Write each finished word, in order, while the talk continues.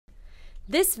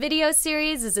This video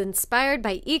series is inspired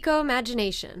by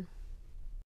eco-imagination.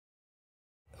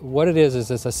 What it is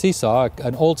it's a seesaw,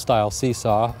 an old-style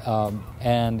seesaw,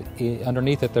 and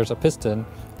underneath it there's a piston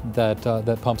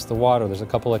that pumps the water. There's a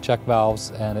couple of check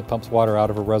valves, and it pumps water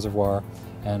out of a reservoir,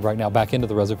 and right now back into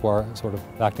the reservoir, sort of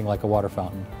acting like a water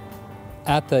fountain.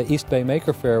 At the East Bay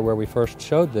Maker Faire, where we first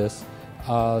showed this,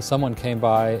 someone came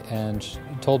by and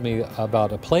told me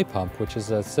about a play pump, which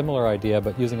is a similar idea,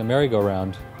 but using a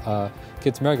merry-go-round,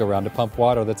 kids' merry-go-round to pump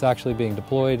water that's actually being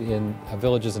deployed in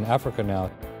villages in Africa now.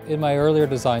 In my earlier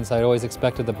designs, I'd always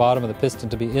expected the bottom of the piston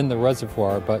to be in the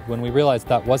reservoir, but when we realized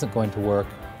that wasn't going to work,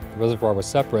 the reservoir was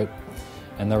separate,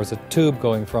 and there was a tube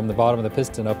going from the bottom of the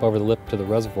piston up over the lip to the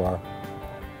reservoir.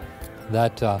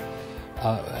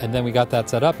 And then we got that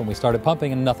set up, and we started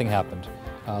pumping, and nothing happened.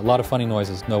 A lot of funny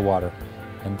noises, no water.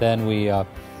 And then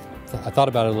I thought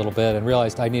about it a little bit and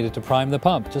realized I needed to prime the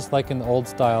pump, just like in the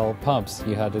old-style pumps.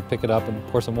 You had to pick it up and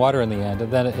pour some water in the end,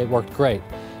 and then it worked great.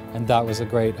 And that was a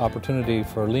great opportunity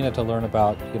for Lena to learn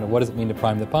about, what does it mean to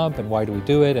prime the pump and why do we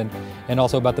do it, and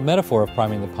also about the metaphor of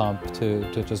priming the pump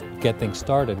to just get things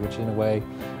started, which in a way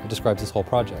describes this whole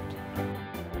project.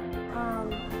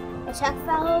 A check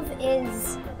valve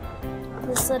is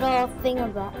this little thing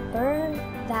of rubber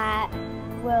that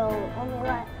will only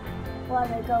let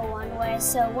water go one way.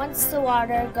 So once the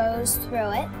water goes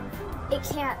through it, it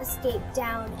can't escape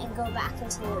down and go back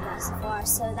into the reservoir.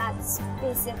 So that's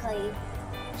basically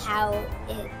how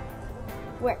it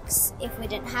works. If we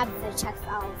didn't have the check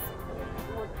valve,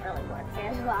 it wouldn't really work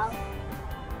very well.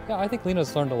 Yeah, I think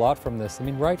Lena's learned a lot from this. I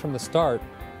mean, right from the start,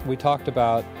 we talked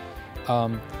about,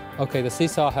 okay, the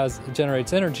seesaw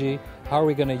generates energy. How are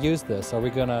we going to use this? Are we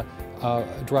going to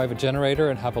drive a generator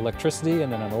and have electricity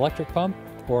and then an electric pump?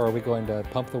 Or are we going to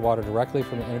pump the water directly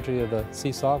from the energy of the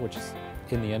seesaw, which is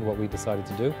in the end what we decided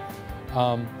to do?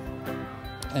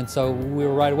 And so we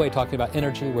were right away talking about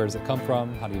energy, where does it come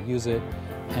from, how do you use it,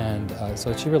 and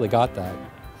so she really got that.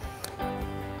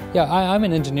 Yeah, I'm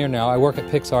an engineer now. I work at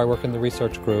Pixar, I work in the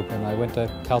research group, and I went to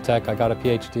Caltech, I got a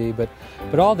PhD,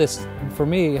 but all this, for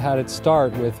me, had its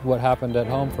start with what happened at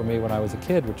home for me when I was a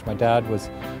kid, which my dad was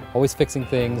always fixing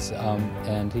things,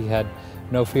 and he had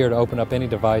no fear to open up any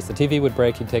device. The TV would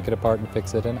break, he'd take it apart and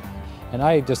fix it, and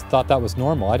I just thought that was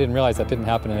normal. I didn't realize that didn't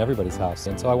happen in everybody's house,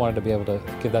 and so I wanted to be able to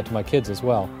give that to my kids as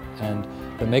well. And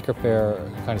the Maker Faire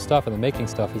kind of stuff and the making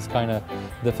stuff is kind of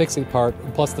the fixing part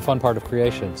plus the fun part of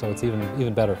creation, so it's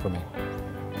even better for me.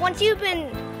 Once you've been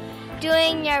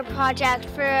doing your project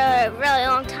for a really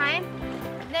long time,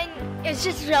 then it's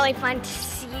just really fun to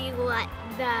see what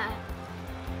the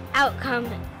outcome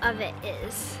of it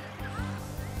is.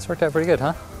 It's worked out pretty good,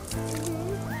 huh?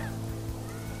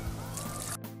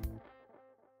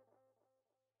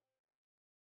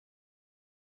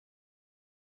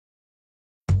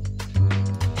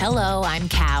 Hello, I'm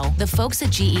Cow. The folks at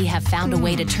GE have found a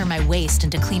way to turn my waste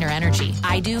into cleaner energy.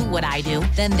 I do what I do,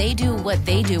 then they do what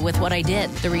they do with what I did.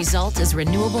 The result is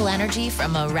renewable energy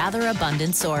from a rather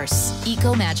abundant source.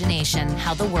 Eco-imagination,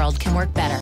 how the world can work better.